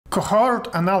Cohort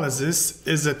analysis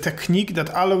is a technique that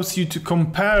allows you to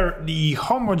compare the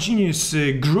homogeneous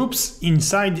groups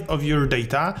inside of your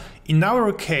data. In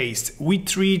our case, we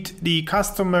treat the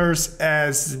customers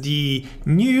as the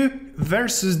new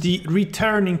versus the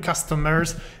returning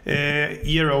customers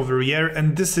year over year,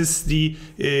 and this is the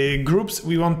groups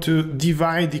we want to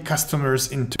divide the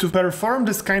customers into. To perform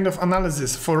this kind of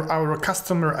analysis for our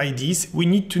customer IDs, we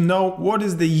need to know what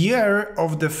is the year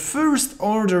of the first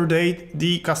order date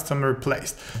the customer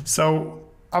placed. So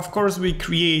of course we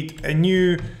create a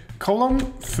new column,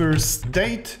 first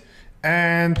date,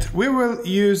 and we will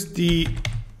use the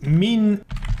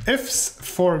min-ifs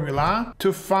formula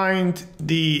to find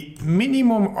the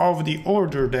minimum of the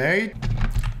order date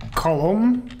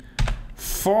column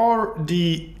for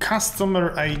the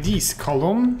customer IDs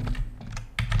column,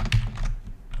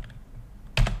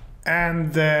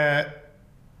 and the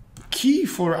key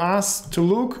for us to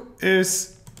look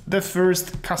is the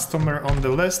first customer on the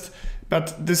list,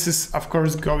 but this is of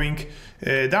course going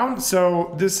down.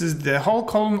 So this is the whole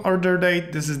column order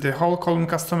date, this is the whole column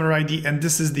customer ID, and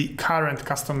this is the current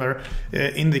customer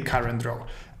in the current row.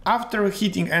 After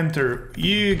hitting enter,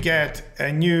 you get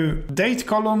a new date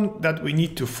column that we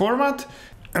need to format.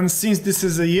 And since this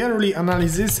is a yearly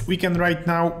analysis, we can right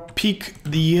now pick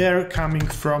the year coming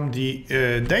from the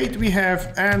date we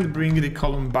have and bring the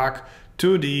column back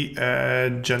to the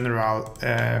general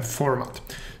format.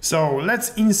 So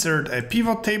let's insert a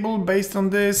pivot table based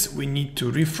on this. We need to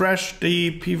refresh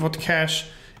the pivot cache,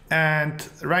 and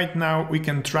right now we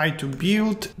can try to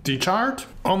build the chart.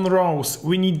 On rows,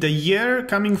 we need the year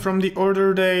coming from the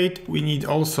order date. We need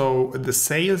also the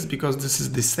sales, because this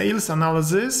is the sales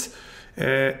analysis.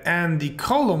 And the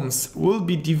columns will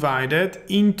be divided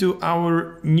into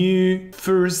our new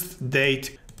first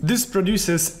date. This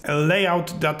produces a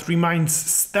layout that reminds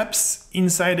steps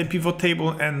inside a pivot table,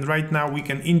 and right now we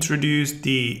can introduce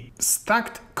the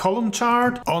stacked column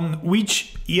chart on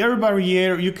which year by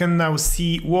year you can now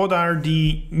see what are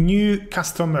the new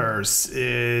customers.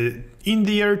 In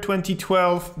the year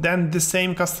 2012, then the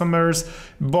same customers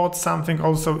bought something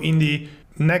also in the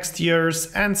next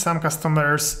years, and some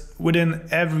customers within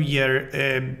every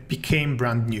year became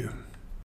brand new.